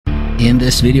In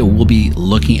this video, we'll be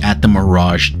looking at the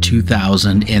Mirage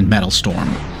 2000 in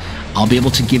Metalstorm. I'll be able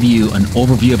to give you an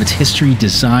overview of its history,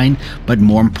 design, but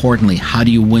more importantly, how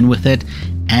do you win with it,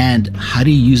 and how do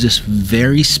you use this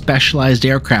very specialized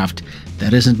aircraft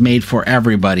that isn't made for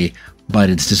everybody, but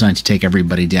it's designed to take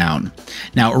everybody down.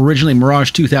 Now, originally,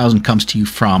 Mirage 2000 comes to you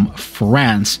from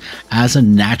France as a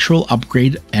natural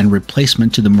upgrade and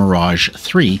replacement to the Mirage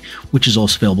 3, which is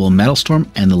also available in Metalstorm,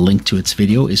 and the link to its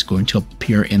video is going to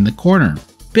appear in the corner.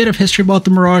 Bit of history about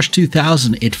the Mirage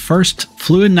 2000. It first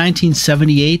flew in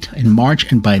 1978 in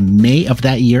March, and by May of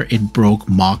that year, it broke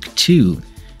Mach 2.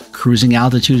 Cruising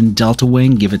altitude and delta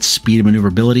wing give it speed and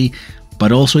maneuverability,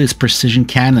 but also its precision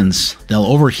cannons. They'll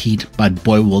overheat, but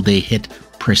boy will they hit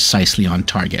precisely on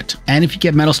target. And if you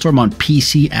get Metalstorm on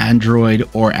PC, Android,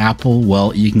 or Apple,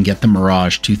 well, you can get the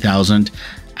Mirage 2000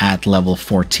 at level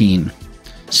 14.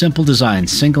 Simple design,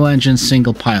 single engine,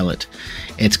 single pilot.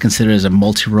 It's considered as a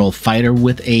multi-role fighter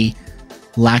with a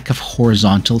lack of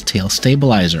horizontal tail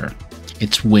stabilizer.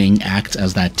 Its wing acts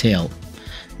as that tail.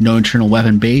 No internal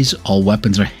weapon bays, all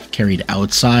weapons are carried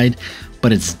outside,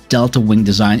 but its delta wing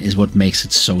design is what makes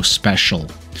it so special,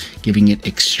 giving it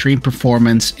extreme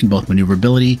performance in both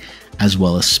maneuverability as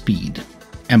well as speed.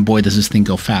 And boy, does this thing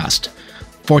go fast.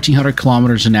 1400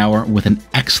 kilometers an hour with an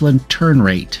excellent turn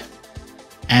rate,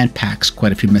 and packs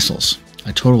quite a few missiles.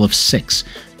 A total of 6.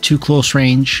 2 close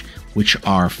range, which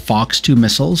are Fox 2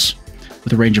 missiles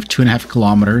with a range of 2.5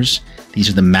 kilometers. These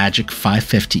are the Magic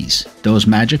 550s. Those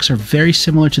Magics are very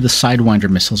similar to the Sidewinder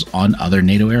missiles on other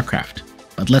NATO aircraft.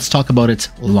 But let's talk about its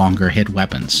longer hit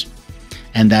weapons.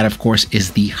 And that, of course,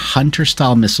 is the Hunter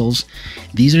style missiles.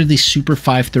 These are the Super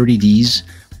 530Ds,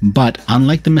 but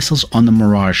unlike the missiles on the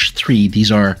Mirage 3,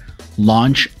 these are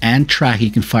launch and track. You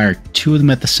can fire 2 of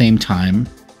them at the same time.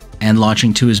 And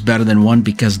launching 2 is better than 1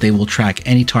 because they will track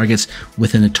any targets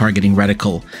within a targeting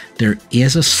reticle. There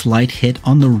is a slight hit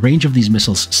on the range of these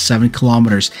missiles, 7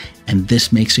 kilometers, and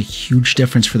this makes a huge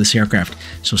difference for this aircraft.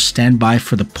 So stand by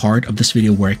for the part of this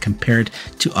video where I compare it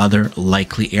to other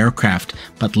likely aircraft.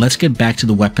 But let's get back to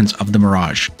the weapons of the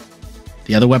Mirage.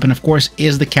 The other weapon, of course,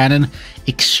 is the cannon.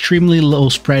 Extremely low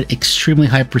spread, extremely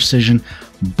high precision,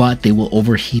 but they will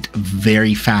overheat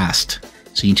very fast.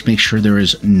 So you need to make sure there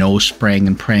is no spraying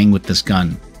and praying with this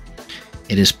gun.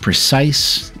 It is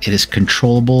precise, it is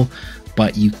controllable,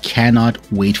 but you cannot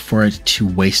wait for it to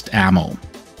waste ammo.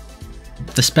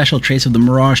 The special traits of the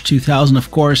Mirage 2000, of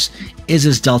course, is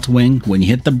its delta wing. When you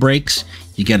hit the brakes,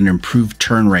 you get an improved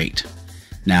turn rate.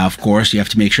 Now, of course, you have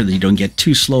to make sure that you don't get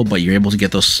too slow, but you're able to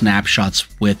get those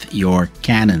snapshots with your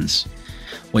cannons.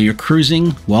 When you're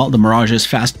cruising, well, the Mirage is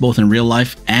fast both in real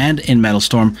life and in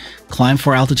Metalstorm. Climb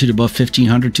for altitude above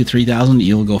 1500 to 3000,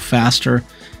 you'll go faster.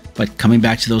 But coming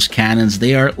back to those cannons,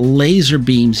 they are laser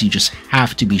beams. You just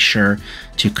have to be sure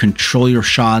to control your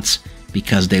shots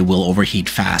because they will overheat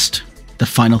fast. The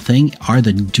final thing are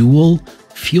the dual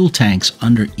fuel tanks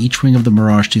under each wing of the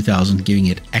Mirage 2000, giving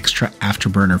it extra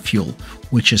afterburner fuel,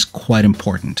 which is quite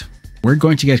important. We're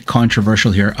going to get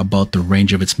controversial here about the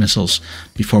range of its missiles.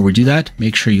 Before we do that,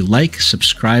 make sure you like,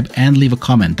 subscribe, and leave a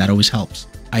comment. That always helps.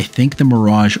 I think the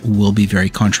Mirage will be very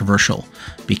controversial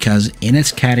because in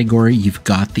its category, you've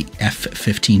got the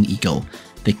F-15 Eagle,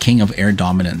 the king of air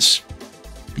dominance.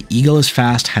 The Eagle is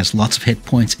fast, has lots of hit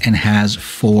points, and has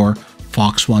 4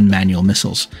 Fox 1 manual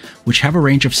missiles, which have a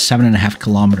range of 7.5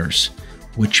 kilometers,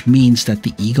 which means that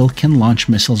the Eagle can launch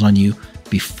missiles on you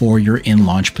before you're in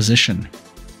launch position.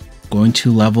 Going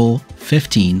to level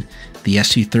 15, the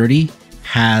Su-30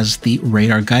 has the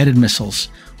radar-guided missiles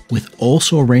with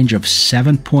also a range of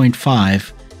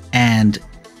 7.5 and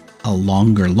a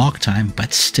longer lock time,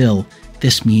 but still,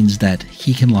 this means that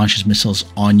he can launch his missiles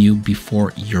on you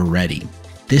before you're ready.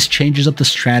 This changes up the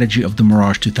strategy of the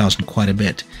Mirage 2000 quite a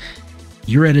bit.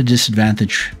 You're at a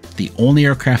disadvantage. The only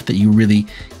aircraft that you really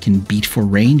can beat for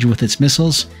range with its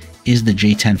missiles is the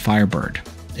J-10 Firebird.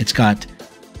 It's got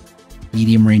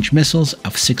medium range missiles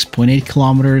of 6.8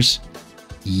 kilometers.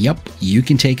 Yep, you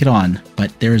can take it on,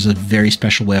 but there is a very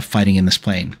special way of fighting in this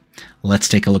plane. Let's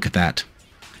take a look at that.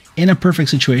 In a perfect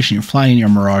situation, you're flying in your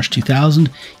Mirage 2000,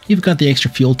 you've got the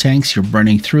extra fuel tanks, you're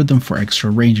burning through them for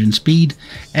extra range and speed,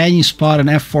 and you spot an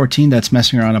F-14 that's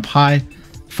messing around up high,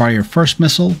 fire your first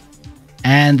missile,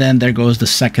 and then there goes the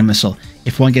second missile.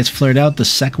 If one gets flared out, the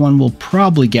second one will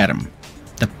probably get him.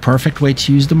 The perfect way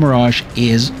to use the Mirage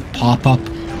is pop-up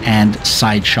and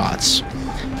side shots,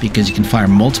 because you can fire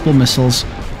multiple missiles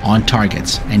on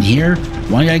targets. And here,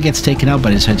 one guy gets taken out, but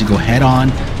he decided to go head on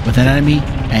with an enemy,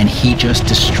 and he just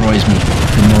destroys me.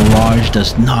 The Mirage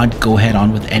does not go head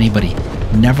on with anybody.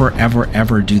 Never, ever,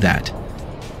 ever do that.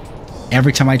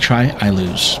 Every time I try, I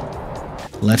lose.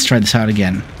 Let's try this out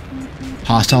again.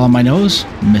 Hostile on my nose.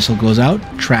 Missile goes out.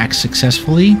 Tracks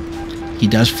successfully. He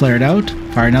does flare it out.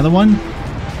 Fire another one.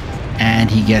 And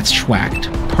he gets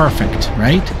schwacked. Perfect,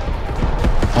 right?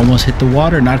 Almost hit the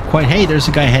water. Not quite. Hey, there's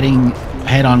a guy heading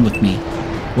head on with me.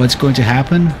 What's going to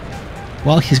happen?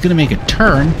 Well, he's going to make a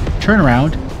turn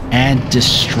around, and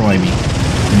destroy me.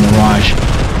 The Mirage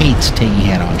hates taking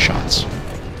head-on shots.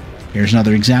 Here's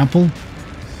another example.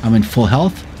 I'm in full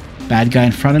health. Bad guy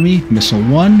in front of me. Missile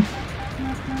 1.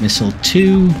 Missile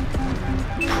 2.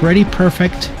 Pretty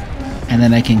perfect. And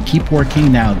then I can keep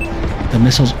working. Now, the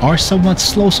missiles are somewhat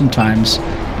slow sometimes,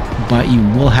 but you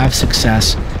will have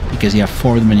success because you have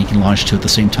 4 of them and you can launch 2 at the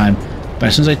same time. But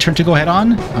as soon as I turn to go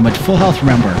head-on, I'm at full health,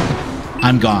 remember.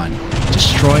 I'm gone.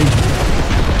 Destroyed.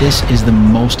 This is the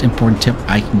most important tip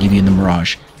I can give you in the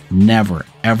Mirage. Never,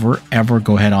 ever, ever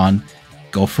go head-on.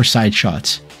 Go for side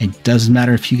shots. It doesn't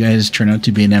matter if you guys turn out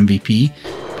to be an MVP,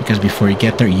 because before you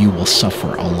get there, you will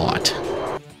suffer a lot.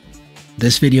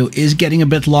 This video is getting a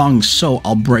bit long, so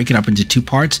I'll break it up into 2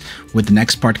 parts, with the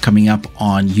next part coming up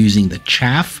on using the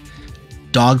chaff,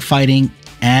 dogfighting,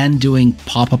 and doing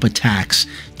pop-up attacks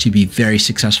to be very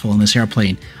successful in this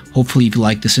airplane. Hopefully you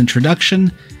like this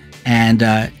introduction, and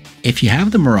if you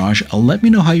have the Mirage, let me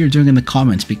know how you're doing in the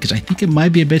comments, because I think it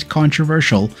might be a bit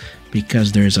controversial,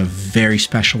 because there's a very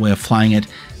special way of flying it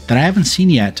that I haven't seen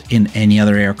yet in any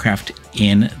other aircraft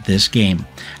in this game.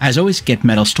 As always, get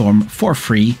Metalstorm for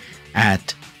free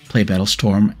at Play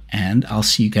Metalstorm, and I'll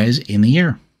see you guys in the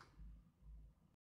air.